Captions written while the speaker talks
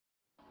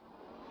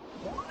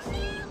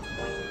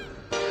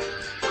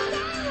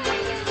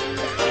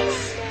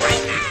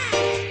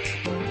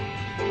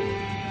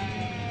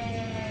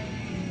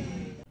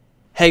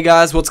Hey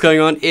guys, what's going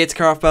on? It's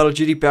Craft Battle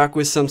Duty back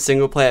with some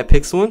single player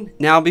Pixelmon.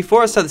 Now,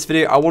 before I start this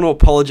video, I want to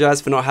apologize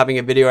for not having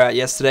a video out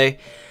yesterday.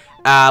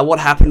 What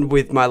happened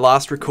with my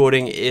last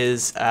recording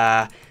is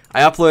I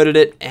uploaded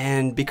it,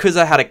 and because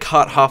I had a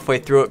cut halfway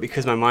through it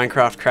because my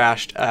Minecraft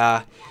crashed,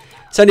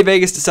 Sony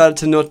Vegas decided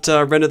to not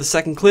render the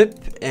second clip,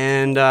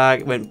 and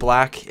it went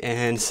black,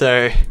 and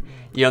so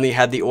you only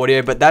had the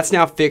audio. But that's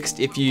now fixed.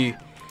 If you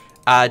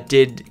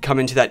did come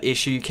into that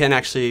issue, you can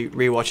actually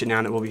rewatch it now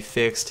and it will be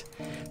fixed.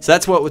 So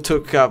that's what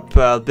took up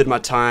a bit of my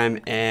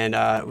time, and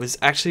it was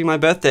actually my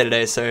birthday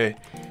today, so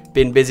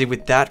been busy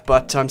with that,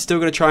 but I'm still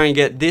going to try and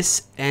get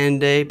this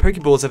and a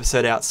Pokeballers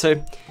episode out.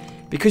 So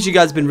because you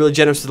guys have been really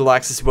generous with the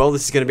likes as well,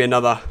 this is going to be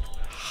another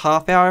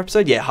half-hour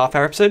episode. Yeah,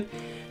 half-hour episode.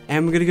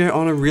 And we're going to go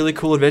on a really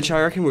cool adventure,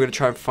 I reckon. We're going to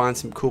try and find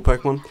some cool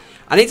Pokemon.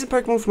 I need some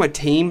Pokemon for my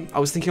team. I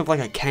was thinking of like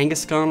a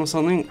Kangaskhan or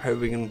something.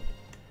 Hope we can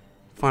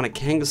find a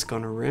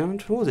Kangaskhan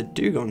around. Oh, there's a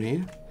Dugong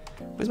here.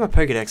 Where's my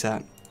Pokedex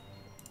at?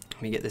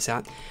 Let me get this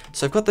out.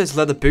 So I've got those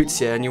leather boots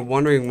here, and you're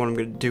wondering what I'm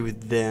going to do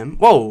with them.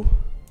 Whoa!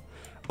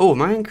 Oh,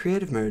 am I in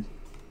creative mode?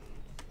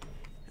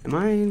 Am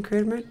I in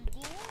creative mode?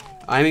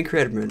 I'm in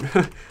creative mode. I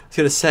was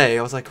going to say,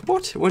 I was like,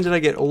 what? When did I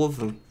get all of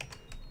them?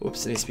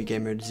 Whoops, it needs to be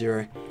game mode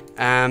 0.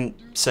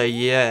 So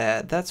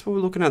yeah, that's what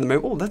we're looking at the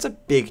moment. Oh, that's a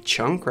big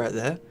chunk right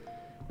there.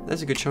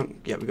 That's a good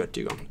chunk. Yeah, we got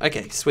Dugong.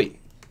 Okay, sweet.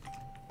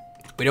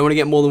 We don't want to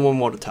get more than one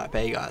water type,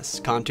 eh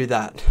guys? Can't do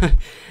that.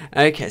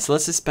 Okay, so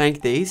let's just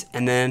bank these,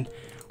 and then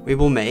we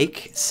will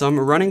make some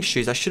running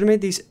shoes. I should have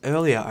made these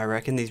earlier, I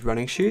reckon, these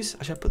running shoes.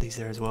 I should put these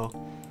there as well.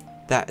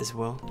 That as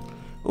well.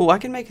 Oh, I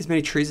can make as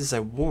many trees as I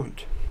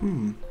want.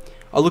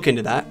 I'll look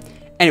into that.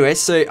 Anyway,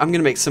 so I'm going to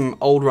make some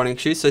old running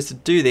shoes. So to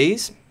do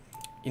these,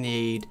 you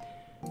need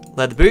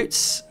leather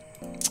boots,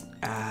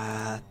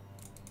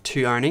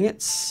 2 iron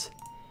ingots,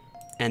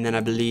 and then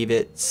I believe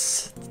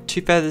it's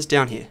 2 feathers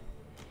down here.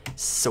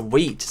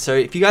 Sweet. So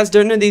if you guys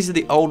don't know, these are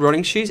the old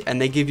running shoes,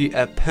 and they give you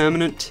a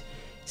permanent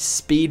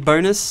speed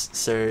bonus.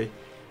 So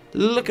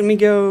look at me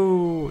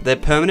go. They're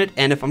permanent,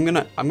 and if I'm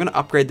gonna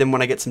upgrade them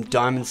when I get some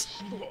diamonds.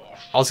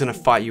 I was gonna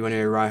fight you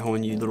anyway,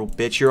 Rhyhorn, you little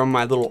bitch. You're on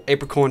my little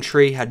apricorn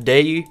tree. How dare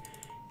you?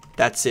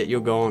 That's it.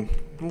 You're gone.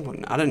 Oh,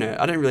 I don't know.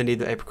 I don't really need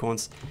the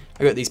apricorns.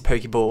 I got these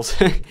Pokeballs.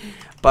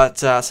 But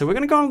so we're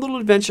gonna go on a little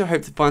adventure.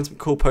 Hope to find some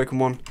cool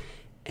Pokemon.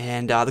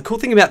 And the cool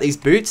thing about these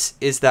boots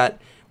is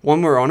that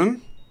when we're on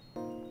them,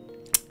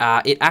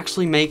 it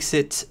actually makes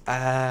it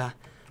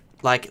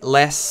like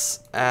less,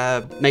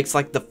 makes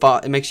like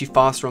it makes you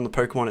faster on the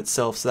Pokemon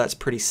itself, so that's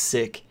pretty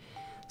sick.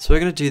 So we're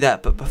gonna do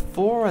that, but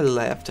before I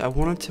left, I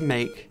wanted to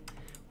make,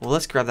 well,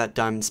 let's grab that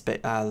iron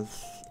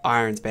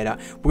spade out.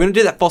 We're gonna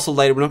do that fossil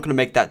later. We're not gonna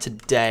make that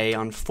today,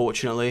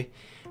 unfortunately.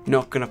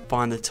 Not gonna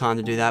find the time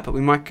to do that, but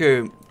we might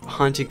go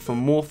hunting for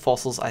more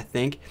fossils, I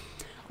think.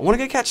 I want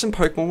to go catch some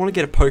Pokemon. I want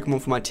to get a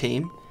Pokemon for my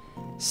team,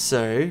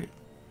 so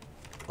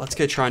let's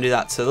go try and do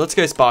that. So let's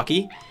go,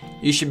 Sparky.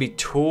 You should be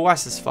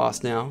twice as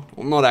fast now.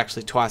 Well, not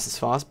actually twice as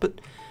fast, but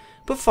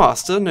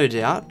faster, no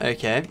doubt.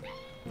 Okay.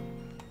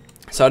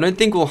 So I don't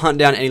think we'll hunt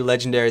down any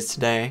legendaries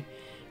today.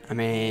 I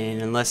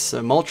mean, unless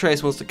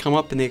Moltres wants to come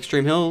up in the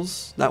extreme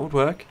hills, that would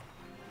work.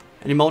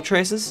 Any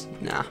Moltraces?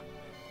 Nah.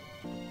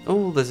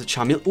 Oh, there's a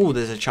Charmeleon. Oh,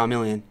 there's a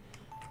Charmeleon.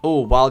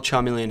 Oh, wild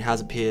Charmeleon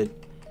has appeared.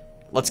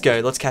 Let's go.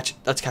 Let's catch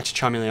a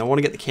Charmeleon. I want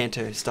to get the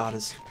Kanto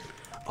starters.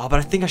 Oh, but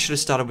I think I should have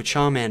started with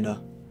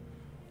Charmander.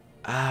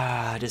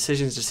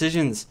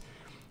 Decisions.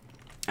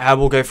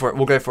 We'll go for it.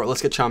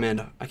 Let's get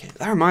Charmander. Okay,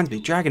 that reminds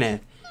me, Dragonair.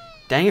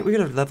 Dang it, we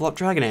gotta level up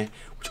Dragonair.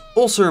 Which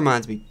also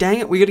reminds me, dang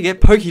it, we gotta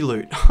get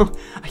Pokeloot.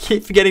 I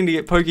keep forgetting to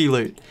get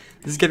Pokeloot.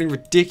 This is getting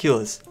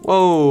ridiculous.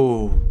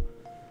 Whoa.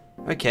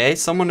 Okay,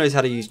 someone knows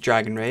how to use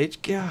Dragon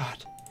Rage.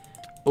 God.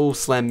 Oh,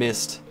 slam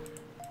missed.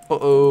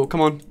 Uh-oh,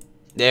 come on.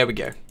 There we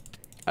go.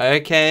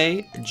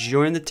 Okay,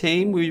 join the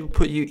team. We will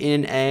put you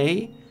in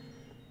a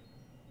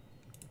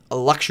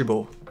Luxury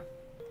Ball.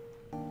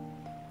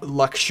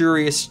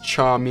 Luxurious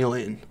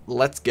Charmeleon.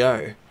 Let's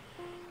go.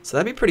 So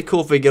that'd be pretty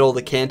cool if we get all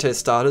the Kanto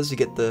starters. We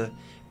get the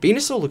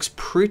Venusaur. Looks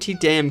pretty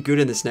damn good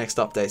in this next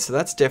update, so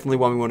that's definitely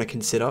one we want to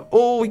consider.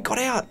 Oh, we got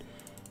out.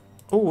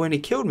 Oh, and he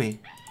killed me.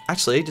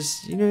 Actually,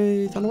 just, you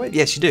know, thunder wave.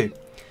 Yes, you do.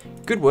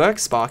 Good work,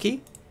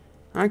 Sparky.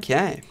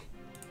 Okay.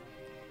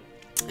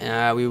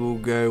 We will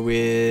go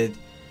with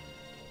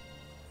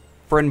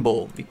Friend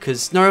Ball,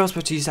 because no, I was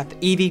supposed to use that for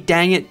Eevee.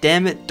 Dang it,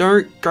 damn it,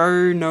 don't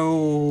go.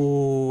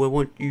 No, I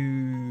want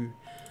you.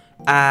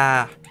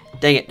 Dang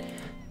it.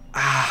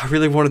 I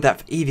really wanted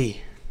that for Eevee.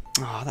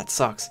 Oh, that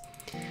sucks.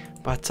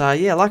 But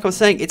yeah, like I was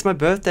saying, it's my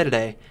birthday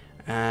today.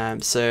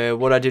 So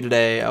what I do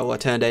today, I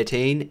turned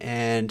 18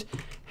 and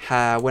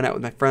went out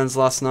with my friends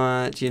last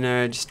night. You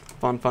know, just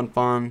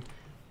fun.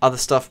 Other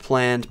stuff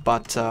planned,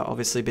 but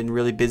obviously been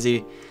really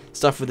busy.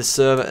 Stuff with the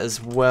server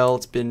as well.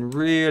 It's been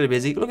really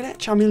busy. Look at that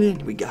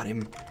Charmeleon. We got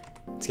him.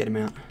 Let's get him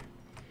out.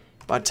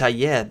 But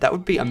yeah, that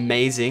would be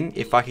amazing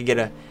if I could get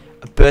a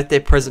birthday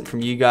present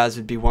from you guys.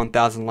 Would be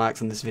 1,000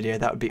 likes on this video.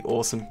 That would be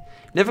awesome.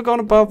 Never gone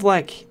above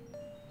like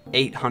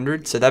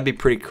 800, so that'd be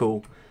pretty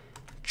cool.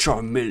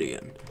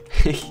 Charmeleon.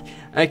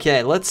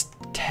 Okay, let's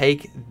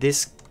take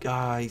this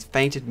guy. He's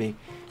fainted me.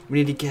 We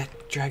need to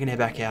get Dragonair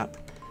back out.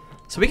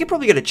 So we could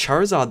probably get a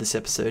Charizard this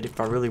episode if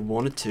I really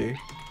wanted to.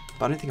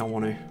 But I don't think I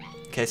want to.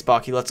 Okay,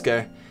 Sparky, let's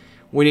go.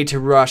 We need to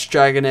rush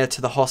Dragonair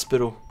to the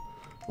hospital.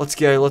 Let's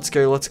go, let's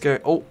go, let's go.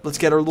 Oh, let's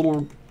get our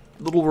little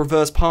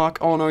reverse park.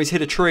 Oh no, he's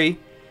hit a tree.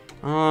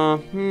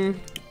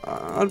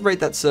 I'd rate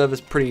that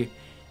service pretty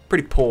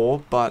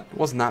poor, but it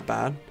wasn't that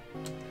bad.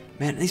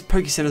 Man, these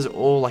Poke Centers are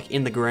all like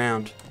in the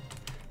ground.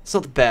 It's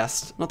not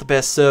the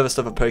best service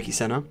of a Poke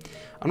Center.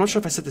 I'm not sure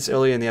if I said this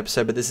earlier in the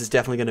episode, but this is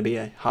definitely going to be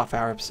a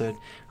half-hour episode.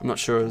 I'm not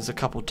sure, there's a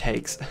couple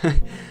takes.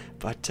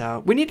 But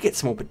we need to get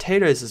some more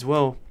potatoes as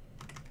well.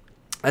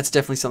 That's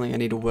definitely something I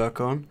need to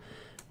work on.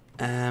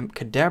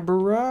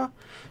 Kadabra?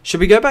 Should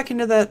we go back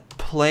into that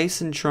place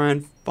and try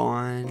and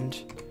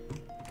find...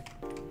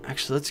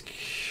 Actually,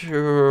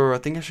 I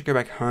think I should go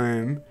back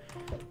home.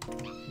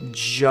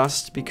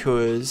 Just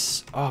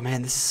because... Oh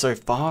man, this is so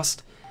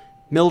fast.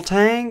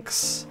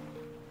 Miltanks?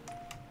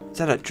 Is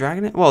that a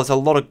Dragonair? Well, there's a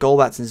lot of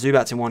Golbats and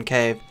Zubats in one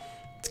cave.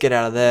 Let's get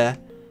out of there.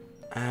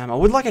 I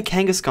would like a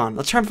Kangaskhan.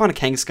 Let's try and find a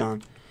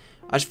Kangaskhan.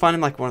 I just find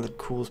him like one of the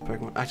coolest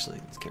Pokemon. Actually,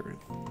 let's get rid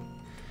of him.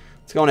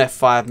 Let's go on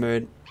F5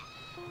 mode.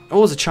 Oh,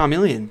 there's a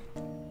Charmeleon.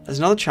 There's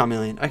another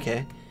Charmeleon.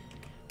 Okay.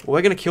 Well,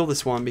 we're going to kill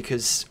this one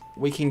because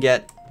we can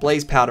get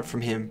Blaze Powder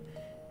from him.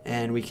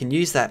 And we can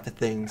use that for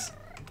things.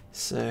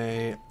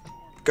 So,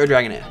 go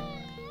Dragonair.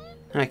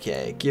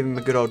 Okay, give him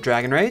a good old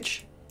Dragon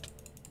Rage.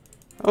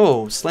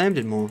 Oh, slammed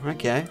in more.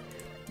 Okay.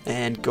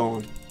 And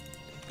gone.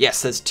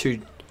 Yes, there's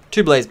two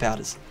Blaze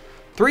Powders.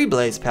 3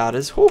 Blaze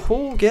Powders.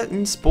 Hoo,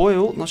 getting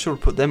spoiled. Not sure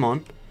to put them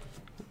on.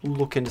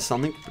 Look into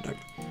something.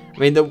 I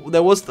mean,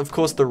 there was, of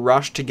course, the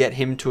rush to get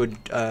him to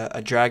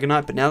a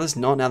Dragonite, but now there's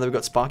not. Now that we've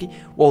got Sparky.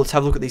 Well, let's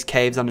have a look at these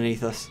caves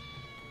underneath us.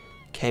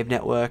 Cave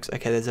networks.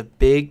 Okay, there's a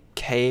big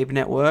cave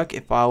network.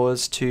 If I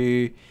was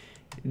to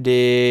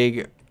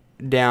dig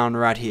down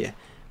right here.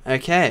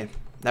 Okay,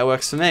 that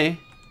works for me.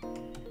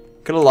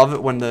 Gotta love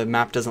it when the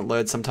map doesn't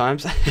load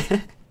sometimes.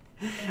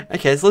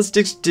 Okay, so let's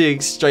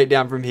dig straight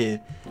down from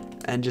here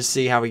and just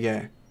see how we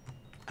go.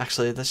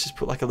 Actually, let's just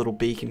put like a little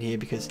beacon here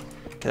because...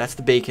 Okay, that's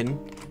the beacon.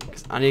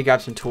 Because I need to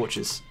grab some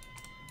torches.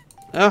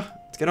 Oh,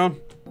 let's get on.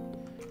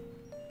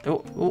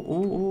 Oh,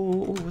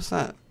 what's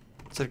that?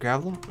 Is that a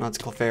Graveler? No, it's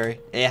Clefairy.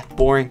 Yeah,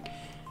 boring.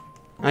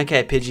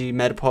 Okay, Pidgey,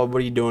 Metapod,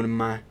 what are you doing in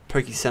my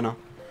Poke Center?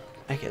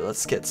 Okay,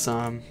 let's get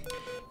some...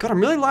 God,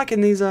 I'm really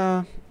liking these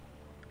running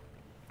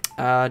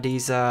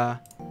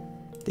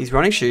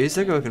shoes.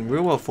 They're working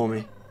real well for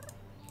me.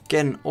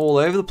 Getting all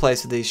over the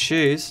place with these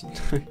shoes.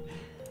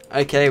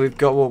 Okay, we've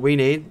got what we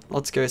need.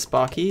 Let's go,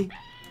 Sparky.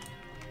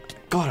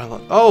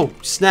 God, oh,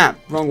 snap.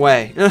 Wrong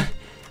way.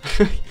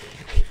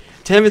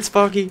 Damn it,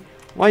 Sparky.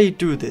 Why you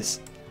do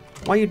this?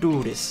 Why you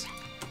do this?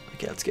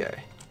 Okay, let's go.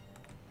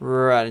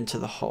 Right into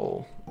the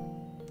hole.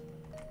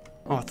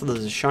 Oh, I thought there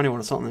was a shiny one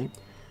or something.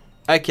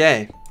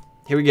 Okay,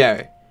 here we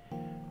go.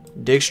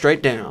 Dig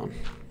straight down.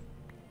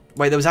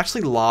 Wait, there was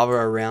actually lava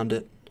around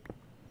it.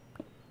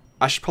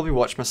 I should probably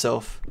watch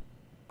myself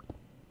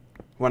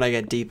when I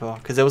get deeper,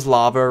 because there was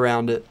lava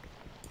around it.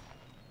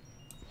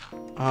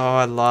 Oh,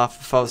 I'd laugh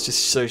if I was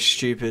just so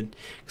stupid.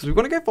 Because we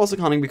want to go fossil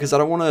hunting because I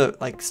don't want to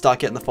like start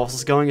getting the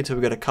fossils going until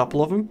we get a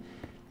couple of them.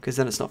 Because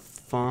then it's not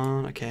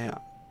fun. Okay.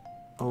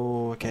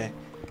 Oh, okay.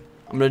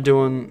 I'm gonna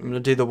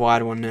do the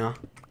wide one now.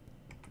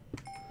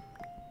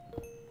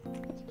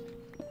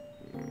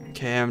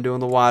 Okay, I'm doing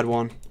the wide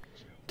one.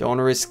 Don't want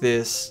to risk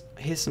this.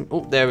 Here's some...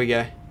 Oh, there we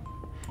go.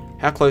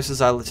 How close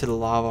is I to the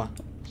lava?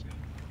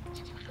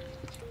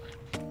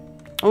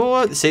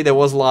 Oh, see, there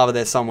was lava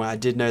there somewhere. I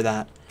did know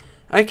that.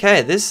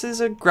 Okay, this is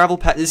a gravel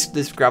patch.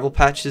 This gravel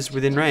patch is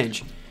within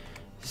range.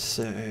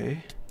 So,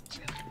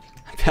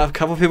 a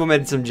couple of people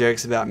made some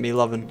jokes about me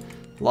loving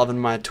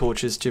my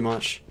torches too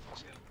much.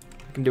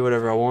 I can do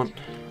whatever I want.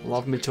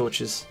 Love me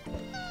torches.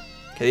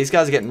 Okay, these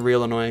guys are getting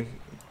real annoying.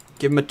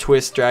 Give them a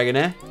twist,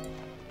 Dragonair.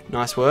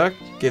 Nice work.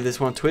 Give this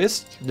one a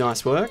twist.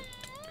 Nice work.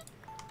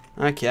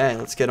 Okay,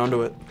 let's get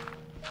onto it.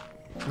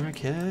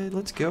 Okay,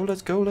 let's go,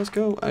 let's go, let's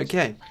go.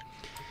 Okay.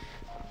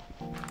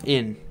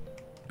 In.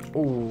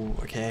 Ooh,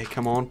 okay,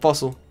 come on,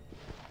 fossil.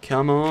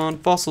 Come on,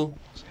 fossil.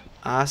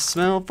 I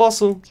smell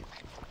fossil.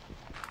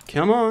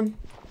 Come on.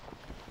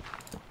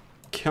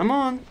 Come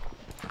on.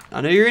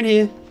 I know you're in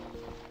here.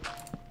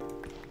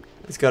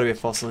 There's gotta be a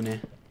fossil in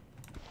here.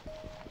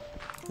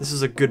 This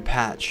is a good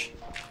patch.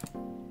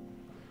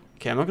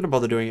 Okay, I'm not gonna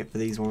bother doing it for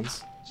these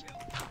ones.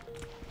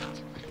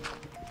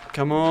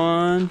 Come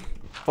on.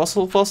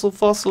 Fossil, fossil,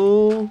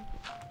 fossil.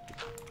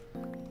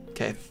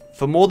 Okay,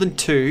 for more than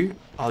 2,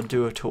 I'll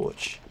do a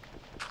torch.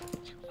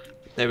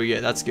 There we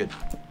go, that's good.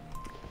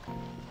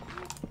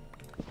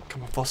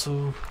 Come on,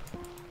 fossil.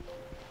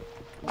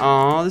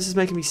 Oh, this is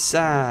making me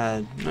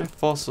sad. No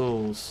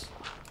fossils.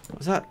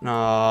 What's that?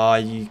 No,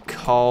 you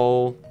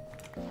coal.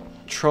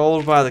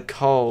 Trolled by the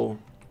coal.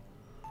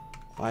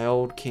 By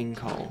old King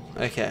Cole.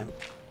 Okay.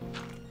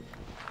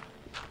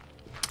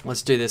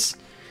 Let's do this.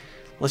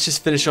 Let's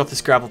just finish off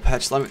this gravel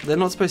patch. They're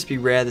not supposed to be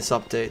rare this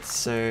update,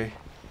 so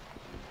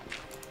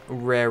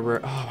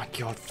rare. Oh my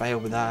god,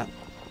 failed with that.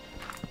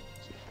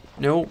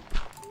 Nope.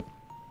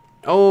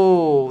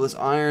 Oh, there's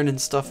iron and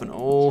stuff and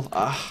all.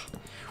 Ah.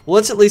 Well,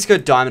 let's at least go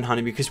diamond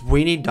hunting because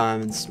we need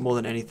diamonds more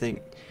than anything.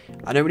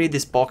 I know we need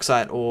this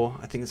bauxite ore.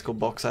 I think it's called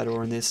bauxite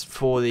ore in this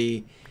for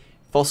the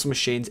fossil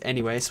machines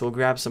anyway, so we'll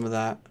grab some of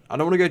that. I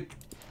don't want to go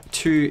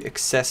too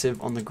excessive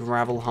on the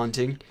gravel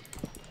hunting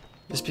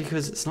just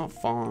because it's not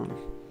fun.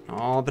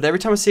 Oh, but every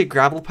time I see a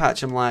gravel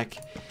patch, I'm like,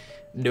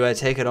 do I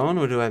take it on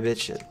or do I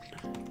bitch it?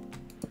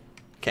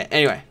 Okay,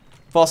 anyway,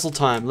 fossil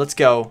time. Let's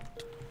go.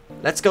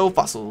 Let's go,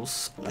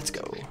 fossils. Let's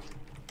go.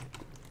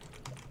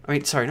 I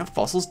mean, sorry, not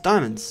fossils,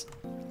 diamonds.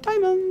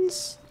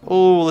 Diamonds!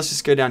 Oh, let's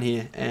just go down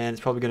here, and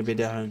it's probably going to be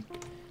down.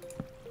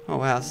 Oh,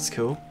 wow, this is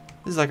cool.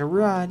 This is like a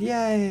ride,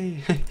 yay!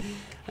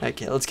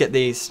 Okay, let's get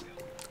these.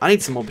 I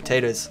need some more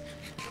potatoes.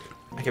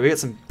 Okay, we got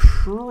some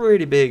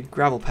pretty big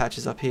gravel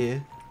patches up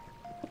here.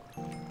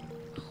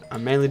 I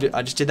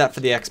just did that for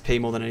the XP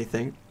more than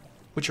anything.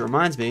 Which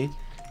reminds me,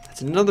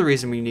 that's another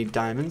reason we need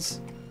diamonds.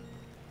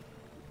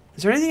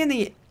 Is there anything in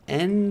the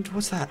end?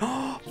 What's that?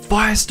 Oh,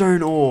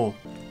 firestone ore!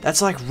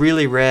 That's like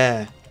really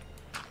rare.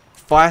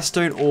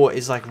 Firestone ore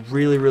is like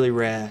really, really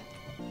rare.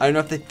 I don't know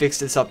if they fixed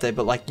this update,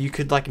 but like you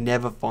could like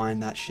never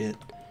find that shit.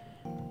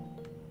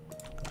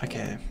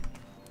 Okay,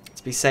 let's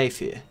be safe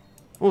here.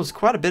 Oh, there's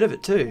quite a bit of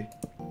it too.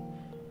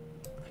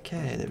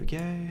 Okay, there we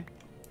go.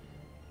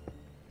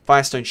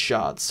 Firestone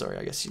shards, sorry,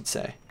 I guess you'd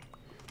say.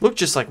 Look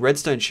just like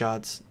redstone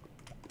shards.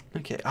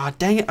 Okay, ah,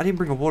 dang it, I didn't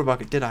bring a water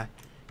bucket, did I?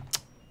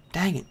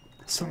 Dang it,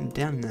 there's something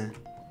down there.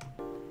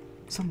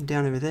 Something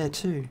down over there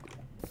too.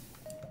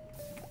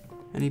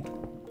 Any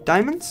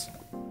diamonds?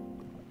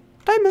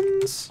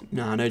 Diamonds!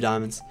 No, no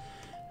diamonds.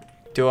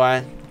 Do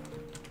I?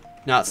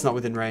 No, it's not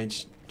within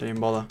range. Don't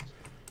even bother.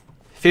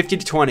 50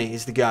 to 20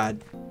 is the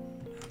guide.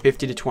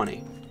 50 to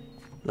 20.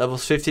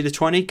 Levels 50 to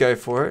 20, go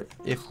for it.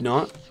 If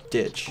not,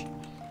 ditch.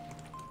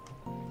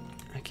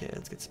 Okay,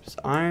 let's get some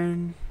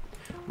iron.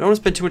 I don't want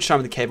to spend too much time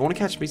in the cave. I want to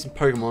catch me some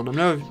Pokemon. I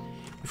know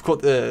we've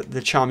caught the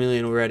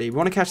Charmeleon already. We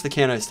want to catch the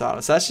Kanto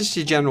starter. So that's just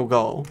your general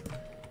goal.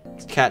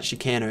 To catch your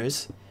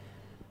Kantos.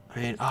 I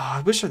mean, oh,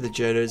 I wish the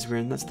Johtos were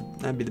in.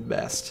 That'd be the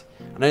best.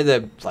 I know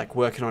they're like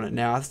working on it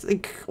now. I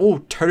think, oh,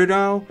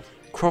 Totodile,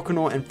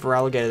 Croconaw, and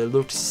Feraligatr. They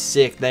looked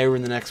sick. They were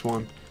in the next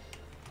one.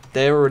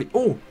 They're already,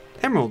 oh,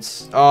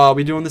 emeralds. Oh, are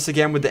we doing this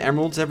again with the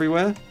emeralds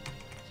everywhere?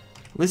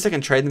 At least I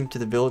can trade them to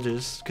the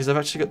villagers because I've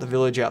actually got the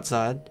village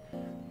outside.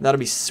 That'll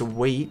be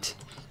sweet.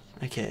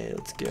 Okay,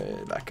 let's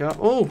go back up.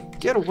 Oh,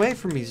 get away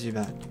from me,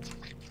 Zubat.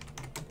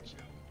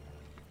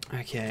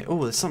 Okay,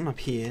 oh, there's something up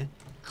here.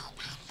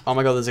 Oh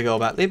my god, there's a girl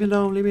back. Leave me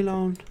alone, leave me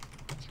alone.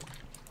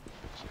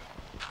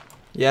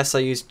 Yes, I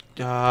used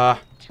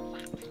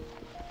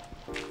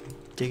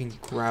digging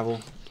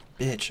gravel.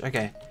 Bitch,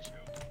 okay.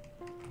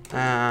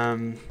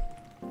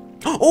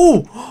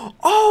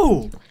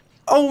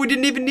 Oh, we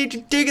didn't even need to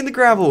dig in the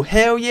gravel.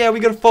 Hell yeah, we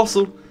got a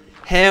fossil.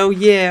 Hell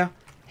yeah.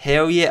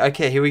 Hell yeah.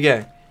 Okay, here we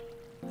go.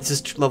 This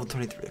is level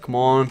 23. Come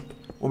on.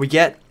 What we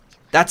get?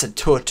 That's a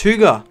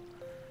Tortuga.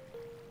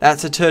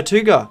 That's a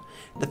Tortuga.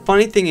 The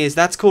funny thing is,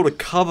 that's called a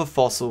cover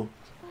fossil.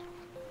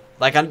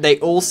 Like, they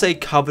all say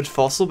covered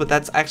fossil, but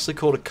that's actually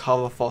called a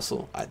cover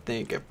fossil, I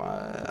think.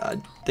 I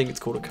think it's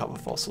called a cover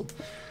fossil.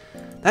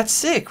 That's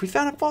sick. We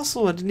found a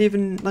fossil. I didn't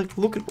even, like,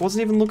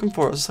 wasn't even looking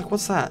for it. I was just like,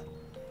 what's that?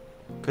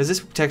 Because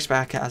this text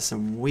pack has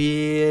some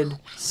weird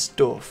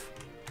stuff.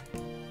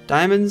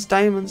 Diamonds,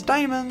 diamonds,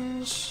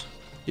 diamonds.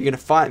 You're going to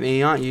fight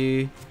me, aren't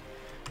you?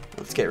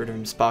 Let's get rid of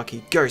him,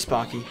 Sparky. Go,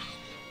 Sparky.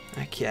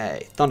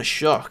 Okay. Thunder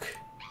Shock.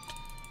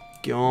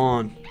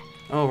 Gone.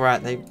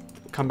 Alright, they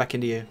come back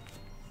into your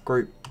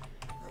group.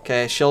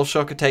 Okay, Shell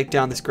Shocker, take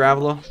down this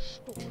Graveler.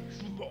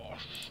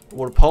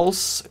 Water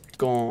Pulse,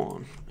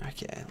 gone.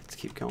 Okay, let's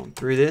keep going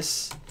through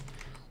this.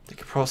 There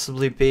could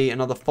possibly be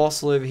another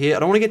fossil over here. I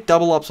don't want to get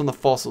double ups on the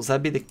fossils.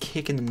 That'd be the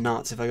kick in the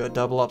nuts if I got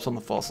double ups on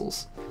the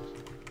fossils.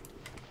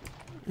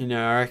 You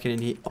know, I reckon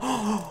in here.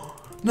 Oh,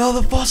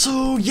 another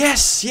fossil!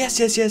 Yes! Yes,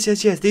 yes, yes,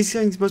 yes, yes. These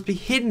things must be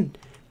hidden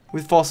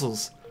with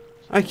fossils.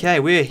 Okay,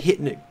 we're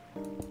hitting it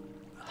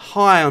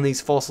high on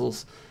these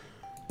fossils.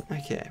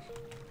 Okay.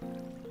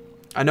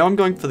 I know I'm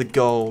going for the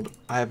gold.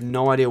 I have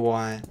no idea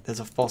why. There's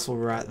a fossil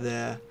right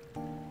there.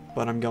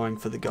 But I'm going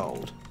for the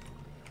gold.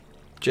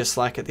 Just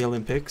like at the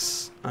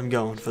Olympics, I'm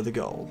going for the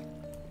gold.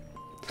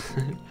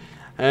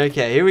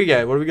 Okay, here we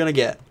go. What are we going to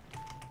get?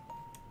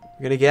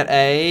 We're going to get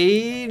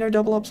a... No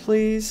double ups,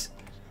 please.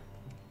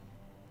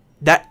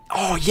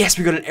 Oh, yes,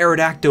 we got an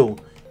Aerodactyl.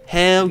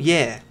 Hell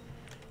yeah.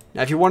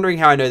 Now, if you're wondering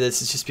how I know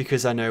this, it's just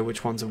because I know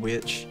which ones are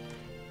which.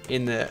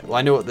 Well,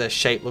 I know what their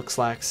shape looks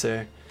like,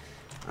 so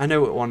I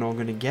know what one I'm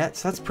going to get.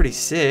 So that's pretty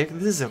sick.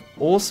 This is an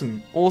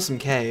awesome, awesome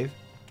cave.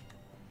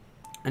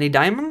 Any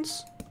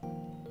diamonds?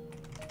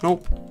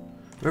 Nope.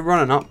 We're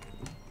running up.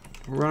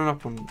 We're running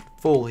up on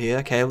full here.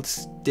 Okay,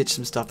 let's ditch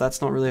some stuff.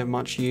 That's not really of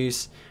much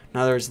use.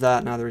 Neither is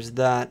that. Neither is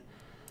that.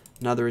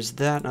 Neither is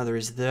that. Neither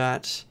is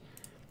that.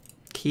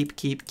 Keep.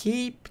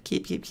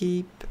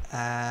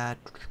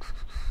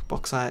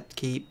 Bauxite,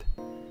 keep.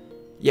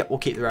 Yep, we'll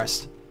keep the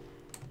rest.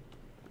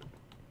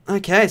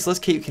 Okay, so let's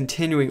keep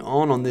continuing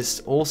on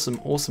this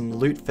awesome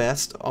loot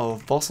fest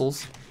of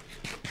fossils.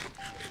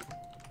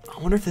 I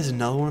wonder if there's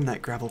another one in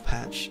that gravel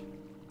patch.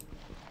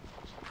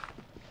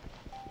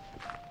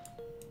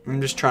 I'm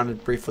just trying to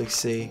briefly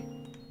see.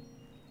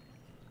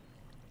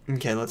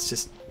 Okay, let's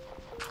just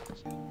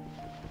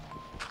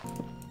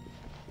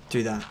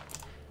do that.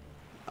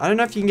 I don't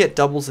know if you can get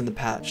doubles in the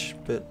patch,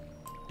 but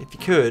if you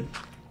could,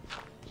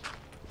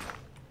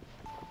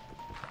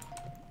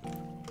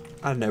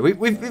 I don't know.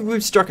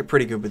 We've struck it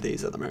pretty good with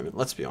these at the moment.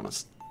 Let's be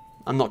honest.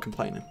 I'm not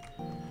complaining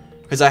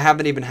because I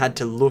haven't even had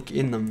to look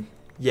in them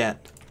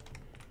yet.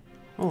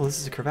 Oh, this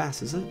is a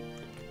crevasse, is it?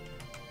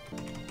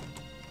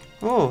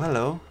 Oh,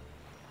 hello.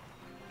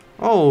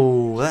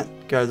 Oh, that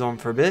goes on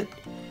for a bit.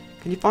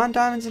 Can you find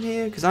diamonds in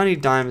here? Because I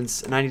need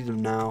diamonds, and I need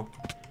them now.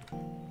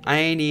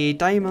 I need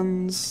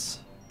diamonds.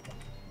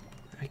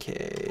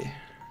 Okay.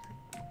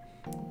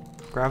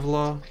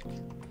 Graveler.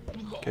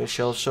 Go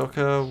Shell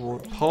Shocker.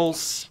 Water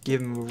Pulse.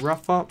 Give them a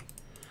rough up.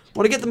 I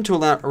want to get them to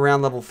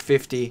around level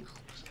 50.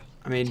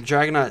 I mean,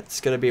 Dragonite's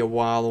going to be a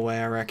while away,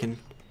 I reckon.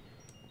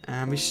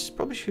 And we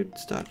probably should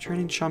start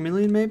training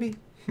Charmeleon, maybe?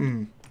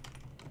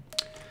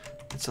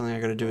 That's something I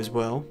got to do as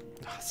well.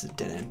 Oh, this is a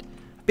dead end.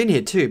 I've been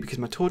here too because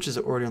my torches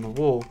are already on the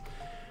wall.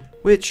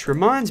 Which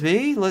reminds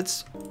me,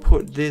 let's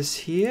put this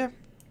here.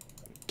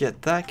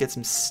 Get that, get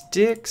some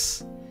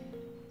sticks.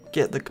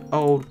 Get the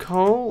old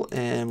coal,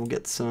 and we'll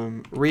get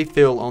some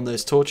refill on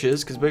those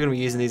torches because we're going to be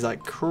using these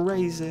like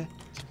crazy.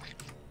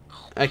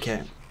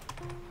 Okay.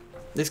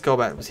 This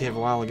Golbat was here a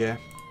while ago.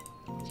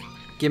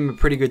 Give him a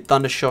pretty good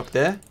thunder shock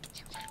there.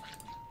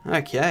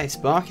 Okay,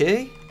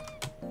 Sparky.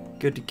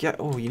 Good to go.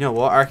 Oh, you know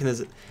what? I reckon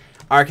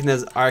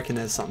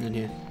there's something in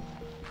here.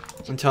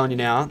 I'm telling you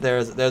now,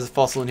 there's a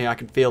fossil in here. I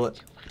can feel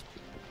it.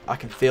 I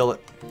can feel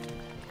it.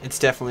 It's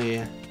definitely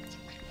here.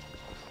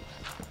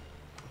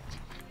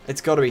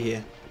 It's got to be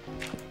here.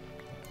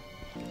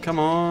 Come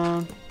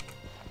on.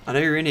 I know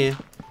you're in here.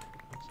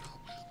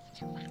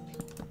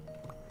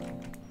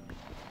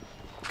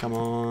 Come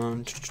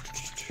on.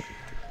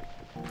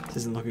 This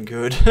isn't looking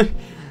good. Is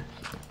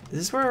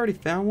this where I already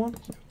found one?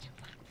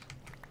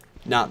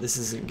 Nah, this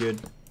isn't good.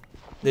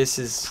 This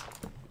is...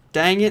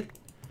 Dang it.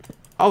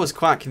 I was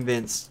quite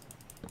convinced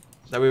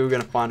that we were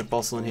going to find a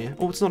fossil in here.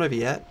 Oh, it's not over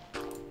yet.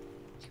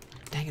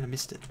 Dang it, I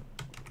missed it.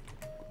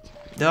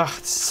 Ugh,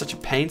 this is such a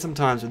pain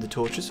sometimes with the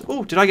torches.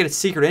 Oh, did I get a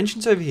secret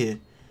entrance over here?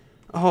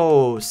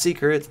 Oh,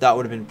 secrets. That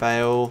would have been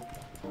fail.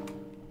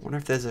 Wonder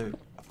if there's a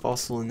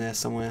fossil in there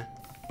somewhere.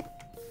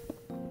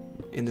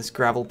 In this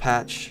gravel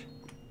patch.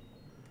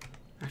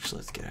 Actually,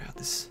 let's get out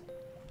this.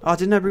 Oh,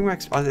 didn't I bring my...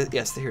 Oh,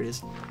 yes, here it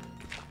is.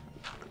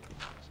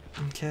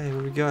 Okay,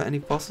 where we got? Any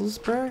fossils,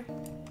 bro?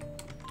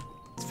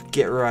 Let's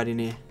get right in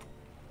here.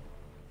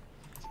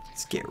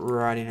 Let's get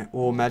right in here.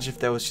 Oh, imagine if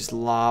there was just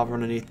lava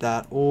underneath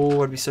that.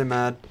 Oh, I'd be so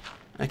mad.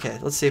 Okay,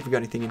 let's see if we got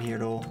anything in here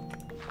at all.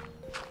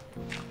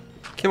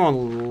 Come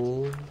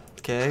on.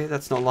 Okay,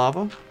 that's not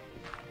lava.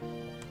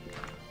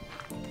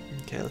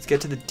 Okay, let's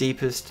get to the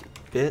deepest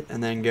bit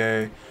and then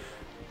go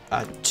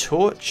a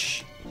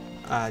torch.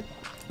 A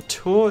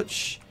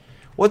torch.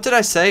 What did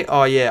I say?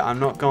 Oh yeah, I'm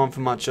not going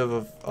for much of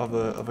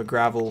a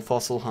gravel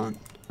fossil hunt.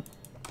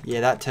 Yeah,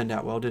 that turned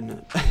out well, didn't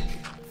it?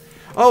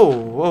 Oh,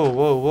 whoa,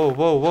 whoa, whoa,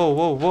 whoa, whoa,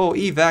 whoa, whoa,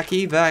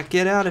 evac,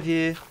 get out of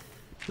here.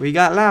 We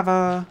got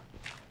lava.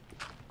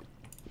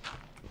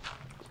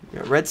 We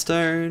got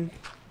redstone.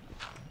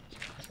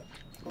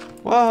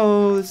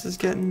 Whoa, this is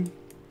getting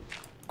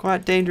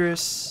quite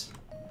dangerous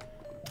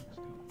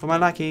for my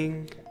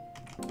liking.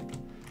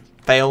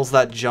 Fails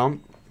that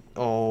jump.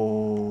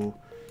 Oh,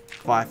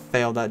 if I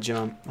failed that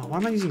jump. Oh, why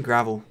am I using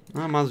gravel?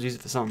 I might as well use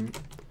it for something.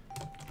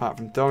 Apart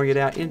from throwing it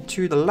out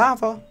into the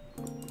lava.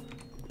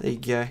 There you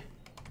go.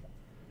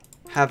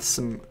 Have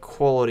some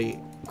quality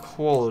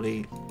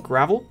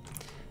gravel.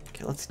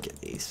 Okay, let's get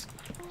these.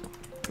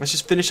 Let's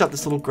just finish up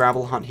this little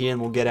gravel hunt here and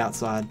we'll get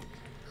outside.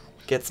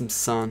 Get some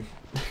sun.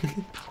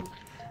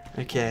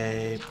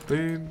 Okay,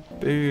 boom,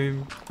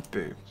 boom,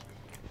 boom.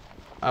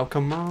 Oh,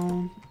 come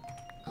on.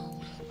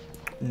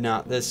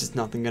 Nah, there's just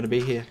nothing gonna be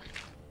here.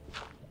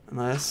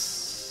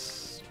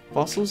 Unless...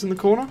 fossils in the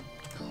corner?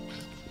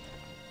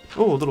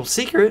 Oh, a little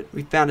secret.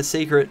 We found a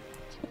secret.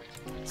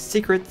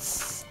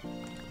 Secrets.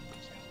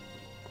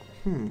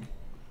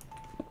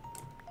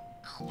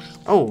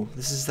 Oh,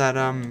 this is that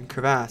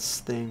crevasse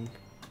thing.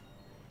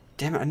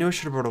 Damn it, I knew I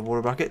should have brought a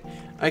water bucket.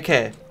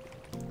 Okay.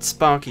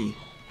 Sparky.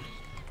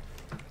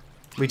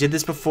 We did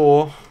this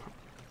before.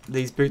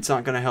 These boots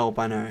aren't gonna help,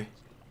 I know.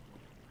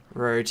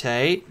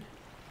 Rotate.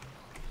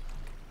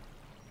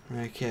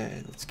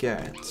 Okay, let's go.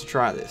 Let's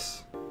try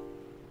this.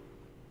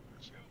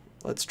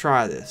 Let's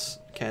try this.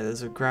 Okay,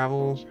 there's a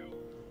gravel.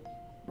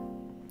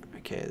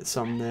 Okay, there's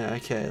something there.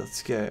 Okay,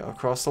 let's go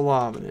across the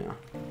lava now.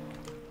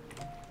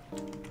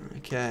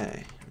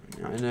 Okay,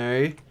 I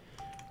know.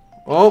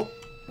 Oh,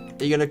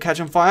 are you gonna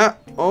catch on fire?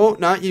 Oh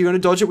no, you're gonna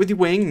dodge it with your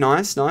wing.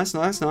 Nice, nice,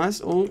 nice,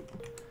 nice. Oh,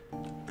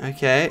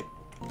 okay.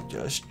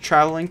 Just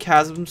traveling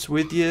chasms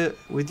with your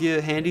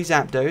handy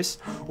Zapdos.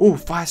 Oh,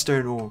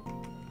 Firestone ore.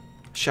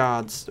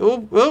 Shards. Oh,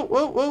 whoa,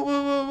 whoa, whoa,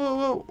 whoa, whoa, whoa,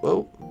 whoa,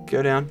 whoa.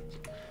 Go down.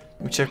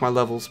 Let me check my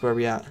levels. Where are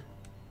we at?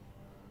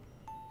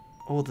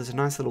 Oh, there's a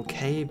nice little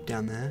cave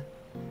down there.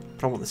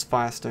 But I want this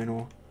firestone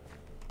ore.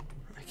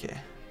 Okay.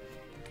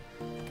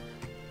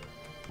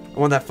 I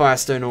want that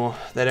firestone ore.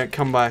 They don't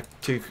come by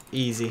too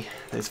easy,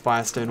 those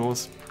firestone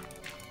ores.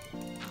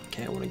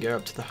 Okay, I want to go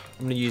up to the... I'm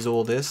going to use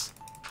all this.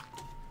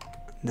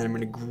 And then I'm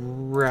going to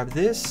grab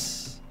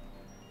this.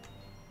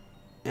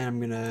 And I'm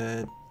going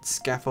to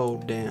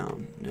scaffold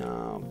down.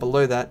 Now,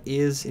 below that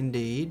is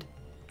indeed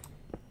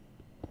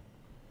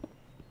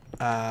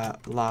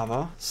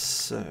lava.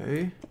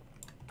 So,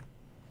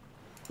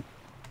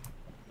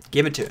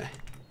 give it to her.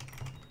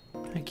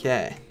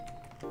 Okay.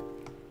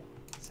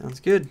 Sounds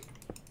good.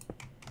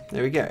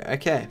 There we go.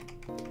 Okay.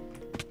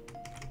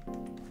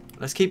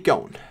 Let's keep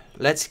going.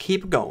 Let's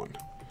keep going.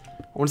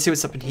 I want to see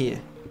what's up in here.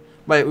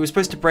 Wait, we were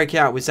supposed to break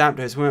out with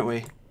Zapdos, weren't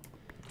we?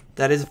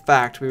 That is a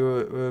fact. We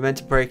were meant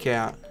to break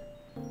out.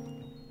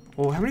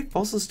 Well, how many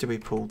fossils did we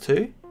pull?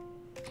 2?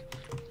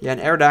 Yeah, an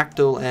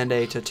Aerodactyl and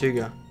a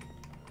Tortuga.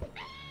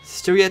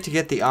 Still yet to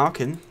get the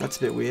Archon. That's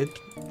a bit weird.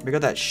 We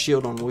got that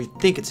shield on. We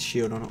think it's a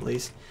shield on at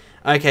least.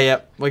 Okay,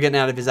 yep. We're getting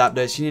out of his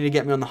Zapdos. You need to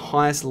get me on the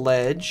highest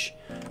ledge.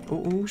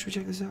 Oh, should we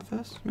check this out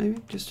first?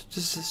 Maybe? Let's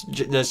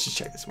just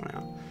check this one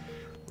out.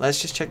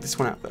 Let's just check this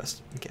one out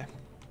first. Okay.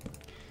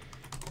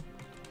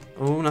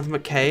 Oh, nothing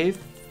but cave.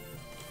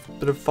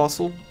 Bit of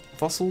fossil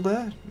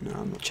there. No,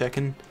 I'm not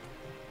checking.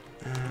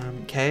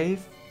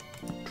 Cave.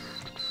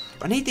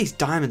 I need these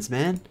diamonds,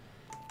 man.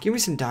 Give me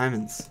some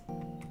diamonds.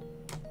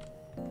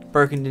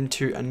 Broken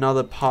into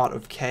another part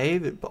of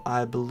cave,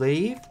 I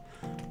believe.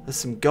 There's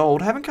some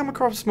gold. Haven't come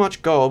across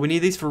much gold. We need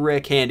these for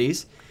rare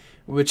candies,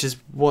 which is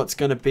what's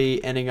going to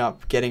be ending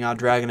up getting our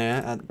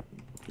Dragonair.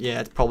 Yeah,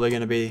 it's probably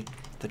going to be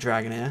the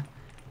Dragonair.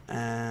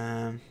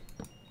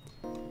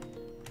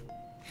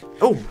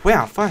 Oh,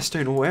 wow.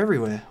 Firestone all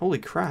everywhere. Holy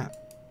crap.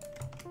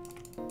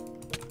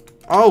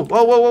 Oh,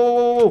 whoa, whoa, whoa,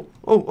 whoa,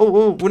 whoa.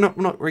 Oh, we're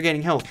not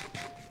regaining health.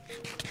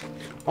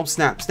 Oh,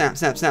 snap.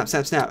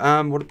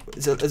 What,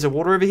 is there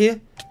water over here?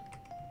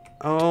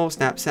 Oh,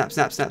 snap.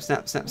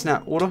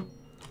 Water.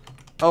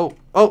 Oh,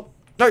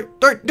 no,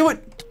 don't do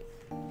it.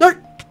 No.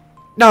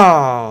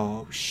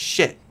 No,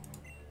 shit.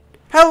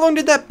 How long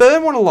did that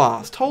burn want to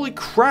last? Holy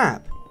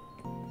crap.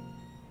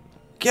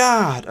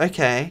 God,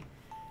 okay.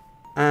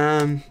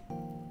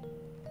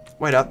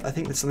 Wait up, I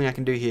think there's something I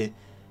can do here.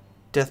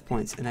 Death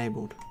points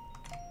enabled.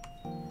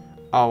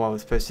 Oh, I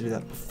was supposed to do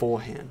that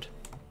beforehand.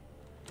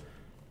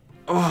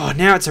 Oh,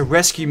 now it's a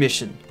rescue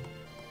mission.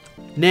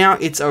 Now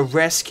it's a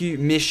rescue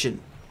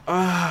mission.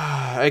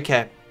 Ah,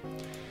 okay.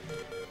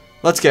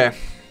 Let's go.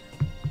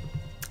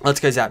 Let's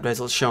go, Zapdos.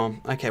 Let's show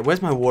him. Okay,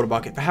 where's my water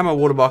bucket? If I had my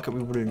water bucket,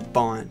 we would have been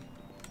fine.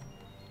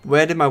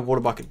 Where did my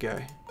water bucket go?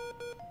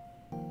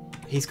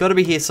 He's got to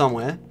be here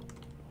somewhere.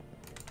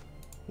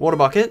 Water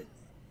bucket.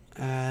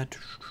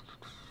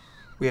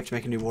 We have to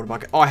make a new water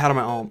bucket. Oh, I had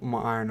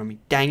my iron on me.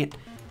 Dang it.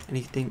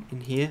 Anything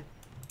in here?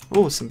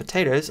 Oh, some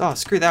potatoes. Oh,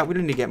 screw that. We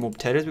don't need to get more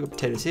potatoes. We've got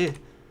potatoes here.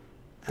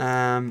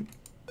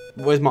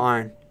 Where's my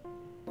iron?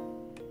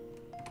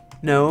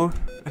 No,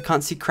 I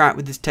can't see crap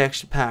with this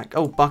texture pack.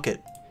 Oh,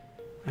 bucket.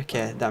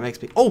 Okay, that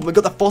makes me... Oh, we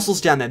got the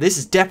fossils down there. This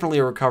is definitely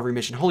a recovery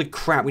mission. Holy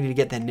crap, we need to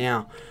get there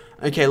now.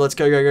 Okay, let's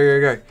go.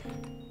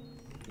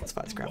 Let's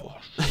fight this gravel.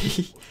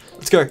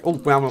 Let's go. Oh,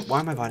 wow, why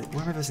am I fighting?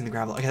 Why am I fighting the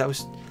gravel? Okay, that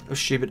was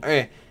stupid.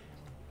 Okay.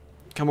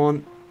 Come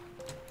on.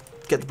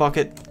 Get the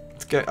bucket.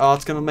 Let's go. Oh,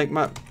 it's going to make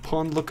my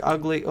pond look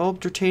ugly. Oh,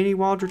 Dratini,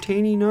 wild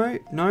Dratini.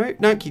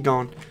 No, keep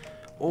going.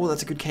 Oh,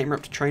 that's a good camera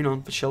up to train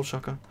on for Shell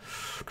Shocker.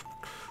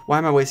 Why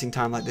am I wasting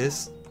time like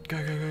this?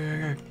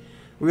 Go.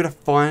 We gotta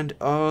find...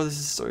 Oh, this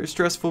is so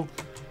stressful.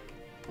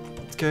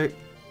 Let's go.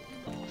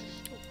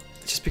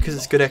 Just because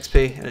it's good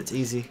XP and it's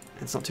easy.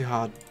 And it's not too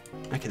hard.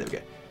 Okay, there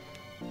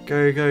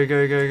we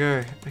go.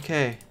 Go.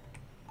 Okay.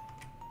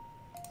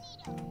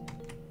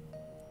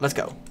 Let's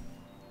go.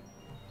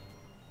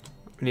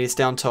 We need to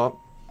stay on top.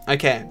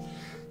 Okay.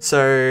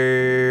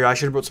 So, I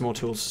should have brought some more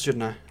tools,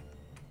 shouldn't I?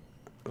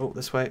 Oh,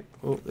 this way.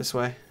 Oh, this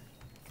way.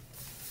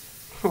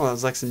 Oh, that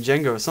was like some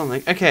Jenga or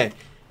something. Okay.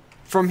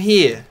 From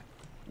here,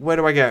 where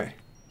do I go?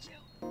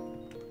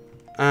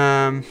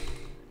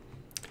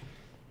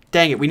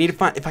 Dang it, we need to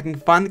find... If I can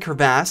find the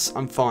crevasse,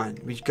 I'm fine.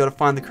 We've got to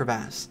find the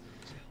crevasse.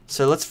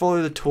 So let's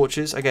follow the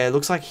torches. Okay, it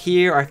looks like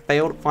here I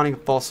failed at finding a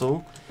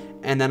fossil.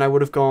 And then I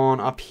would have gone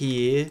up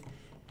here.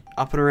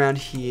 Up and around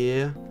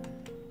here.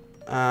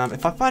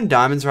 If I find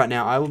diamonds right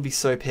now, I will be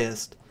so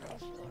pissed.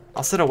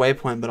 I'll set a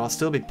waypoint, but I'll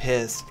still be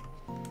pissed.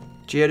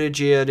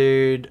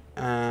 Geodude.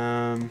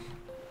 I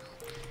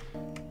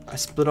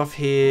split off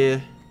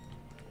here.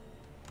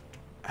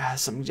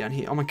 Something down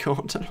here. Oh my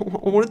god. I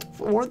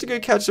wanted to go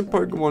catch some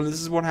Pokemon.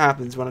 This is what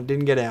happens when I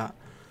didn't get out.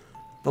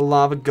 The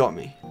lava got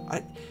me.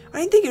 I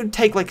didn't think it would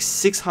take like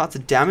 6 hearts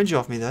of damage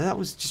off me though. That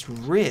was just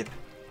rip.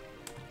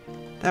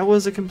 That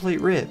was a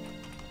complete rip.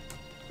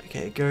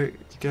 Okay, go.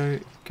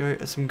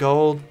 Some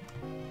gold.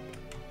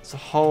 It's a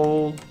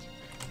hole.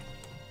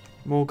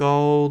 More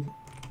gold.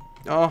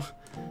 Oh,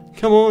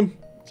 come on.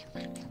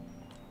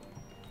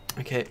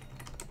 Okay.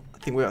 I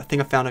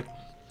think I found a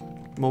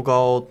more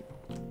gold.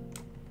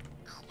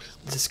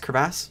 Is this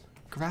crevasse?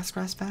 Crevasse,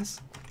 grass,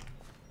 pass?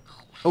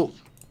 Oh,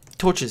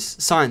 torches,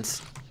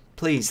 signs.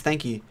 Please,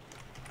 thank you.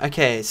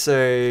 Okay,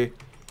 so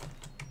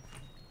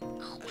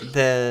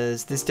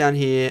there's this down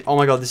here. Oh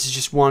my god, this is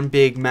just one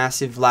big,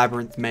 massive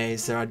labyrinth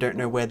maze that I don't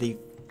know where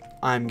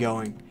I'm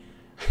going.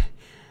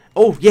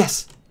 Oh,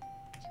 yes!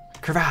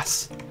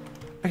 Crevasse.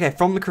 Okay,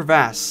 from the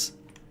crevasse.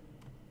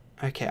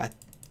 Okay,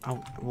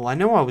 well, I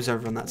know I was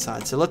over on that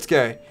side, so let's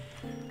go.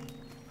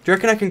 Do you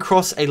reckon I can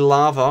cross a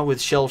lava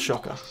with shell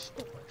shocker?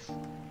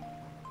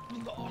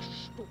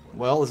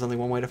 Well, there's only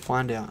one way to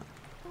find out.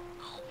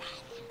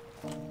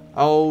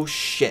 Oh,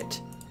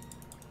 shit.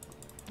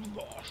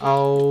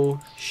 Oh,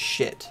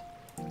 shit.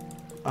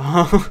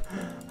 Oh,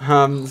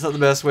 it's not the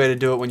best way to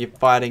do it when you're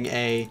fighting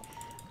a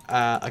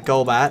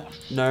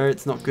Golbat. No,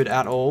 it's not good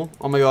at all.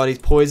 Oh my god, he's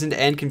poisoned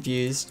and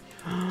confused.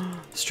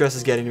 Stress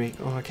is getting to me.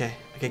 Oh, okay.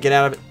 Okay, get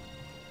out of it.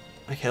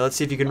 Okay, let's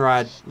see if you can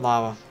ride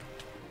lava.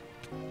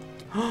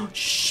 Oh,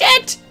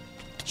 shit!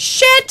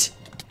 Shit!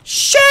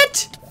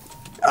 Shit!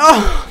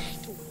 Oh!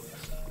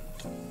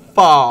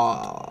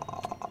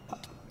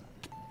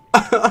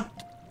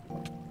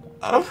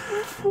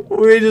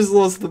 We just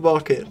lost the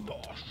bucket.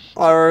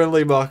 Our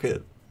only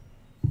bucket.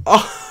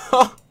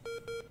 Oh,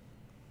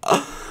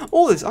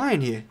 all this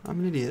iron here. I'm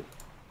an idiot.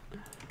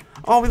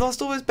 Oh, we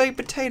lost all those baked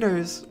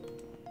potatoes.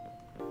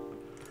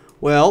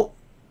 Well,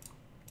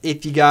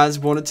 if you guys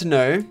wanted to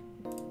know,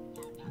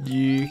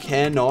 you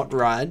cannot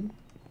ride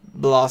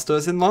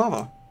Blastoise in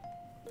lava.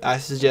 I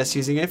suggest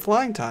using a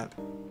flying type.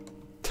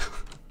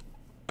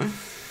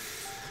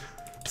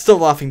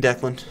 Stop laughing,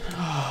 Declan.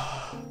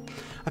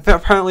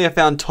 Apparently I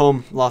found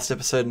Tom last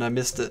episode and I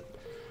missed it.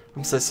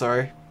 I'm so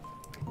sorry.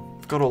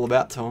 Forgot all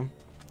about Tom.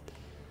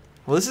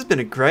 Well, this has been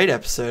a great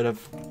episode. I've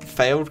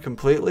failed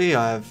completely.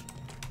 I've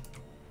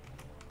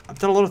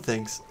done a lot of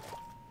things.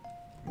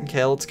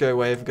 Okay, let's go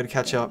away. We've got to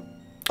catch up.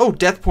 Oh,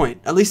 death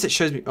point. At least it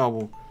shows me. Oh,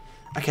 well.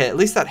 Okay, at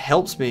least that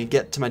helps me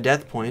get to my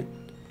death point.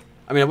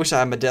 I mean, I wish I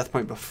had my death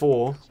point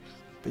before.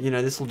 But, you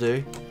know, this will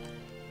do.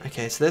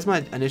 Okay, so there's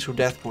my initial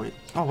death point.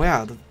 Oh,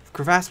 wow. The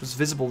crevasse was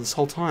visible this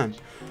whole time.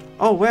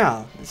 Oh,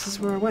 wow. This is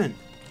where I went.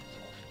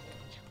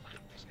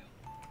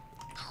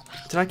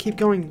 Did I keep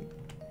going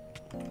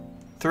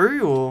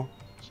through, or?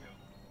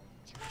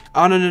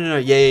 Oh, no.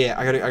 Yeah.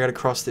 I gotta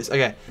cross this.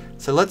 Okay,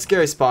 so let's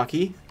go,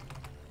 Sparky.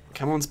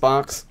 Come on,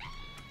 Sparks.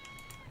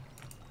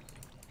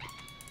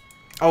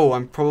 Oh,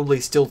 I'm probably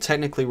still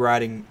technically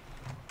riding.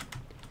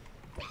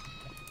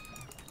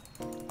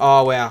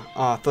 Oh, wow.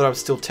 Oh, I thought I was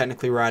still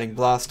technically riding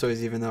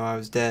Blastoise even though I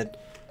was dead.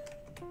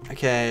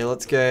 Okay,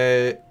 let's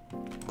go.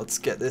 Let's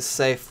get this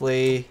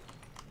safely.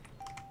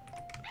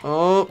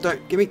 Oh,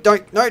 don't do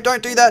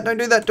that.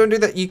 Don't do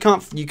that. You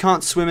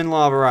can't swim in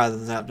lava either,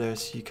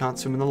 Zapdos. You can't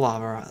swim in the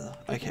lava either.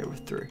 Okay, we're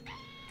through.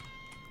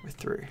 We're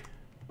through.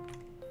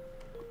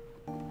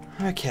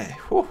 Okay.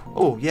 Whew.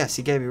 Oh, yes,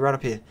 he gave me right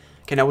up here.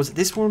 Okay, now was it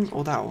this one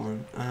or that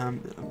one?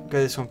 Go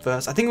this one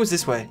first. I think it was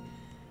this way.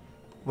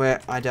 Where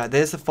I died.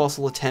 There's the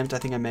fossil attempt I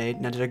think I made.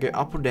 Now, did I go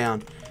up or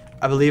down?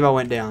 I believe I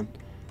went down.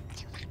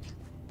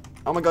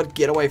 Oh my god,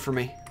 get away from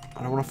me.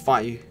 I don't want to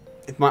fight you.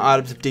 If my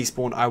items have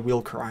despawned, I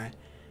will cry.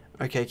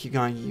 Okay, keep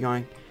going, keep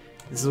going.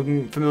 This is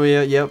looking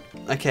familiar, yep.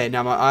 Okay,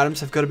 now my items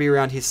have got to be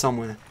around here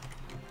somewhere.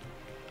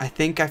 I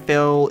think I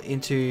fell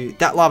into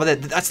that lava there.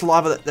 That's the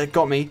lava that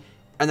got me.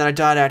 And then I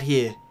died out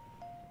here.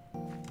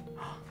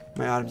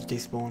 My items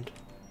despawned.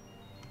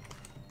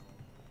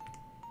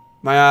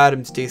 My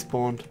items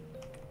despawned.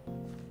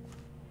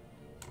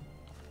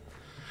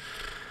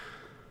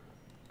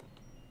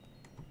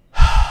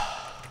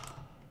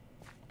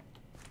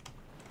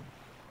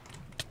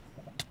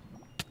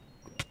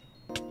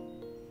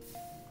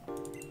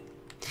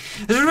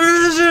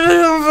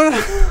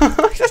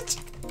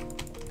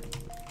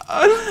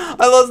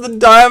 I lost the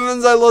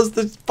diamonds, I lost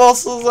the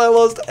fossils, I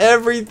lost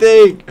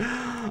everything.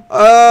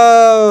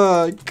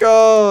 Oh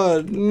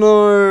god,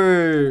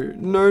 no.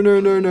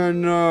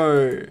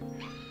 No.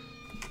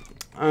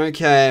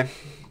 Okay.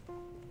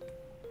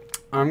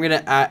 I'm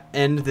gonna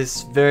end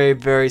this very,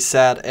 very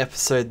sad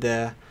episode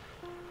there.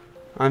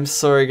 I'm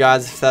sorry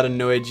guys if that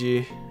annoyed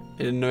you.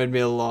 It annoyed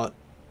me a lot.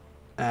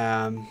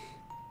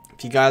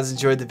 If you guys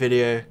enjoyed the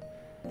video,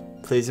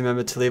 please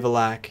remember to leave a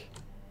like.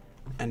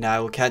 And I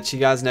will catch you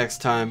guys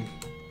next time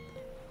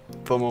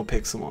for more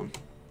Pixelmon.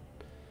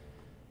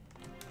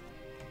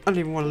 I don't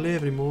even want to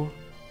live anymore.